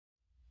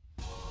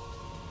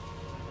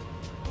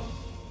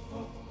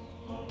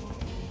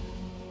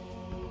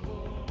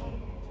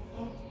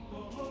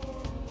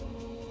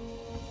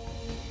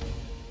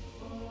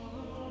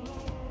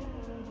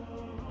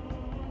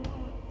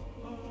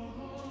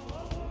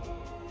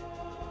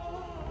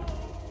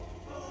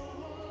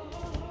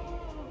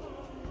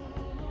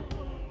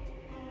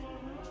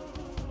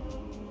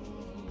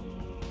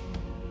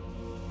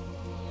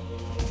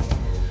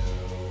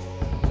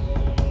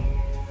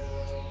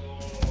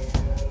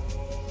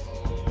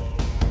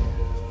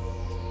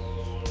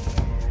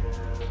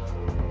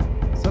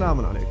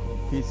Assalamu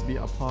alaikum. Peace be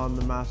upon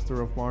the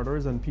master of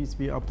martyrs and peace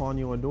be upon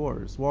you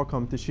adores.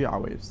 Welcome to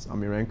Shia Waves.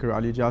 I'm your anchor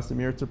Ali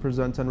Jassim, here to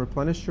present and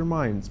replenish your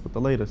minds with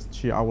the latest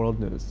Shia world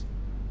news.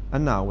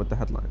 And now with the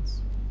headlines.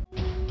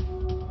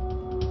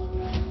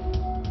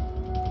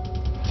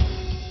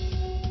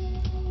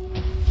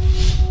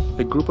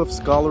 A group of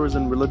scholars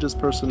and religious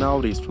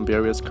personalities from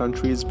various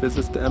countries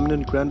visits the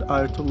eminent Grand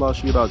Ayatollah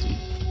Shirazi.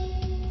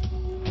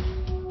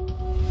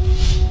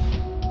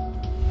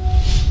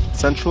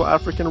 Central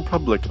African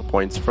Republic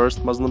appoints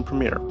first Muslim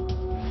premier.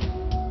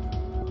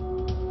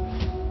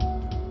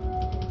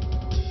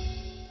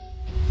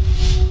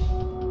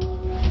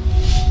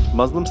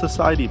 Muslim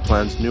Society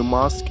plans new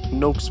mosque in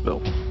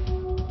Noakesville.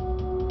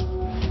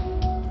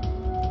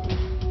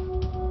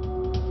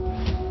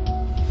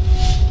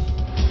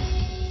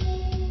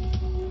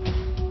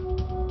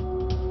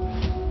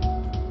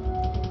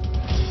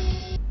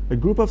 A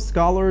group of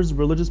scholars,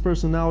 religious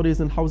personalities,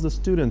 and Hawza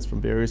students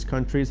from various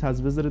countries has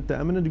visited the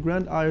eminent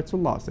Grand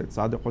Ayatollah Sayyid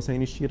Sadiq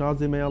Hussein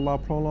Shirazi, may Allah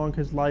prolong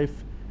his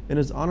life, in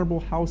his honorable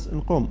house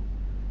in Qum.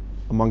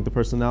 Among the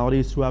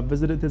personalities who have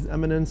visited his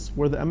eminence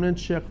were the eminent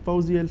Sheikh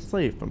Fawzi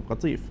al-Sayf from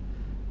Qatif,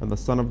 and the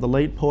son of the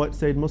late poet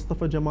Sayyid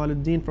Mustafa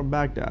Jamaluddin from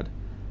Baghdad,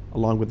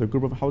 along with a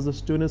group of Hawza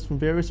students from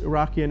various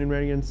Iraqi and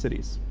Iranian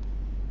cities.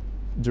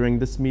 During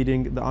this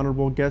meeting, the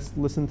honorable guest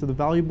listened to the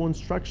valuable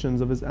instructions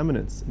of His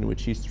Eminence, in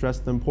which he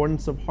stressed the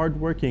importance of hard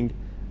working,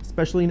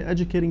 especially in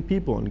educating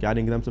people and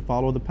guiding them to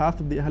follow the path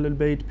of the Ahlul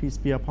Bayt, peace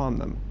be upon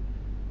them.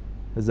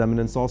 His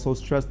Eminence also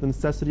stressed the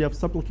necessity of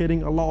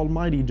supplicating Allah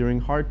Almighty during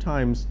hard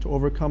times to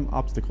overcome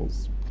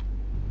obstacles.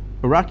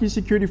 Iraqi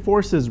security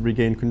forces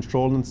regained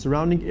control in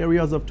surrounding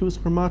areas of Tus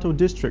Khurmato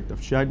district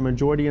of Shiite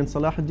majority in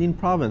Salahuddin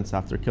province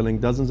after killing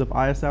dozens of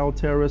ISIL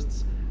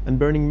terrorists and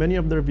burning many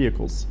of their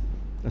vehicles.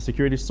 A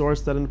security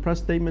source said in a press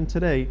statement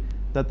today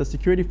that the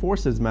security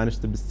forces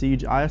managed to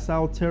besiege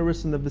ISIL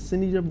terrorists in the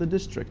vicinity of the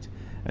district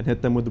and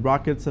hit them with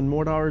rockets and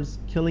mortars,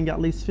 killing at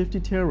least 50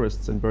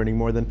 terrorists and burning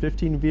more than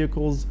 15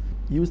 vehicles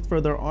used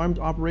for their armed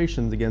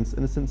operations against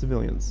innocent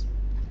civilians.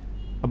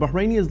 A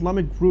Bahraini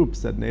Islamic group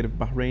said native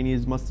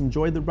Bahrainis must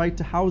enjoy the right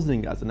to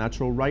housing as a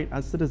natural right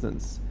as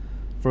citizens.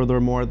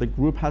 Furthermore, the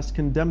group has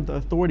condemned the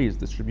authorities'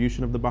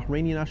 distribution of the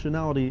Bahraini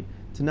nationality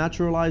to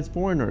naturalized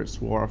foreigners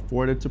who are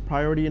afforded to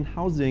priority in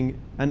housing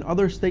and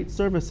other state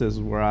services,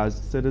 whereas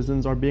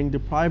citizens are being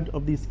deprived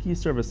of these key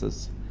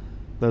services.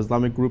 The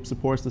Islamic group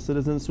supports the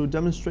citizens who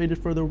demonstrated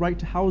for their right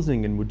to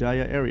housing in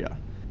Mudaya area.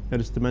 It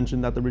is to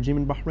mention that the regime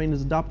in Bahrain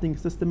is adopting a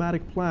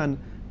systematic plan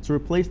to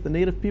replace the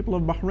native people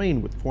of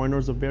Bahrain with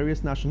foreigners of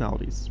various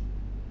nationalities.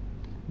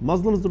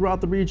 Muslims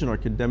throughout the region are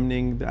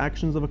condemning the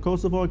actions of a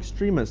Kosovo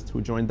extremist who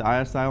joined the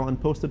ISIL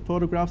and posted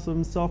photographs of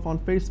himself on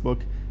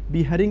Facebook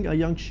beheading a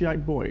young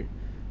Shiite boy.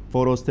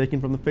 Photos taken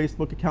from the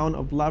Facebook account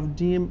of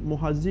Lavdim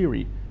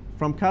Muhaziri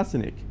from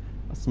Kasinik,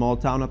 a small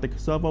town at the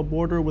Kosovo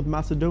border with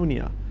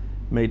Macedonia,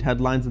 made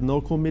headlines in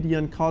local media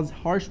and caused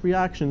harsh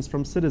reactions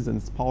from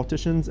citizens,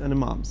 politicians, and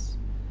imams.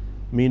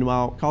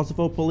 Meanwhile,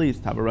 Kosovo police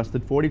have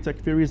arrested 40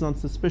 Takfiris on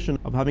suspicion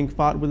of having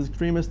fought with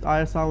extremist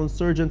ISIL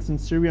insurgents in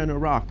Syria and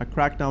Iraq, a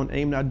crackdown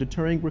aimed at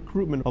deterring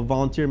recruitment of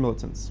volunteer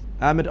militants.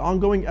 Amid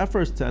ongoing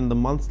efforts to end the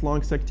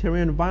months-long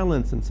sectarian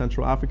violence in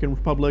Central African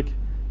Republic,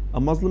 a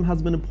Muslim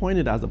has been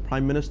appointed as a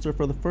prime minister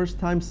for the first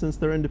time since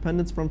their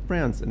independence from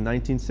France in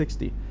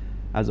 1960,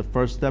 as a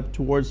first step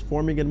towards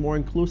forming a more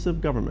inclusive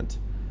government.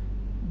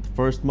 The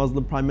first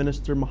Muslim prime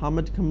minister,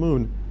 Mohamed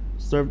Kamoun,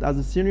 served as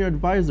a senior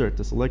advisor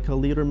to Seleka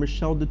leader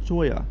Michel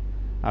Dechoya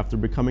after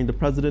becoming the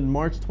president in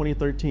March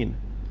 2013.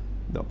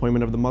 The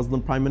appointment of the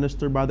Muslim prime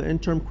minister by the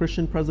interim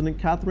Christian president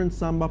Catherine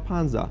Samba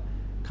Panza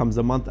comes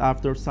a month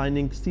after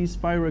signing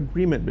ceasefire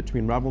agreement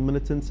between rival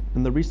militants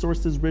in the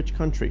resources-rich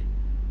country.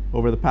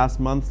 Over the past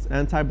months,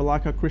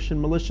 anti-Balaka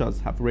Christian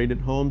militias have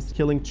raided homes,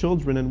 killing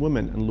children and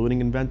women, and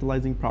looting and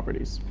vandalizing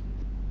properties.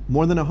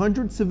 More than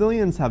 100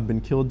 civilians have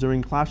been killed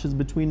during clashes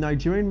between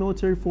Nigerian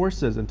military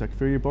forces and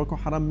Takfiri Boko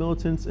Haram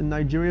militants in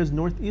Nigeria's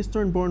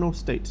northeastern Borno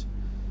state.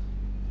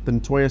 The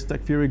notorious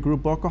Takfiri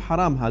group Boko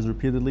Haram has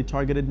repeatedly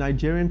targeted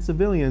Nigerian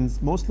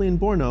civilians, mostly in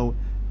Borno,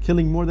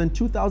 killing more than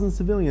 2,000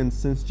 civilians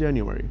since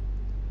January.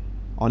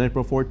 On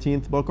April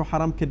 14th, Boko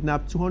Haram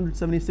kidnapped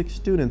 276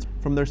 students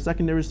from their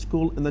secondary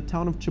school in the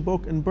town of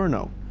Chibok in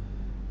Borno.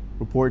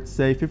 Reports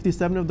say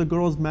 57 of the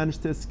girls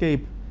managed to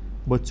escape,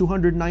 but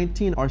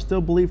 219 are still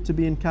believed to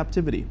be in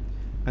captivity,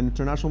 and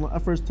international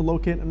efforts to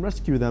locate and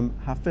rescue them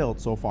have failed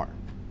so far.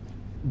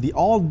 The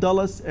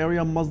Al-Dulles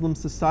Area Muslim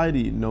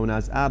Society, known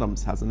as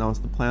ADAMS, has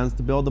announced the plans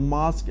to build a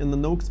mosque in the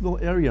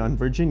Noakesville area in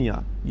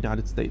Virginia,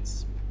 United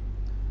States.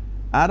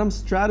 ADAMS'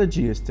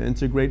 strategy is to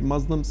integrate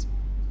Muslims.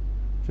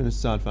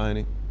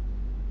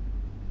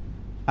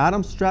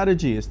 ADAMS'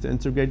 strategy is to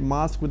integrate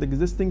mosque with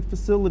existing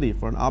facility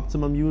for an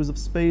optimum use of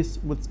space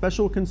with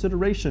special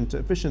consideration to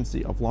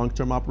efficiency of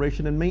long-term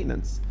operation and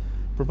maintenance,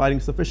 providing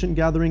sufficient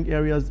gathering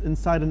areas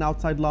inside and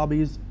outside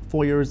lobbies,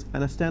 foyers,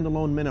 and a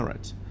standalone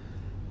minaret.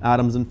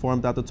 ADAMS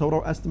informed that the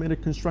total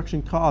estimated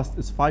construction cost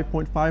is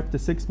 $5.5 to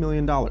 $6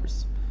 million.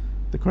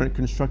 The current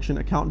construction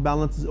account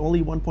balance is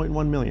only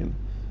 $1.1 million.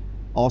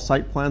 All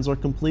site plans are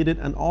completed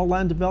and all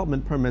land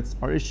development permits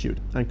are issued,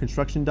 and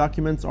construction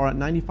documents are at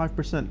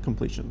 95%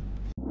 completion.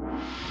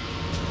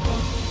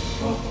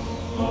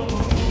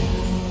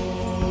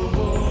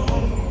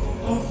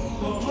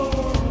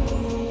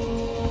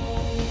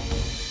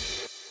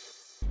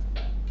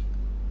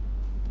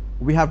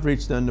 We have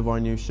reached the end of our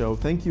new show.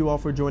 Thank you all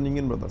for joining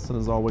in with us, and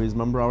as always,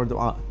 remember our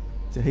dua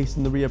to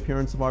hasten the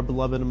reappearance of our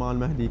beloved Imam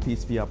Mahdi,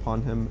 peace be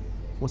upon him.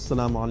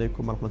 Wassalamu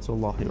alaikum wa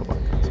rahmatullahi wa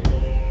barakatuh.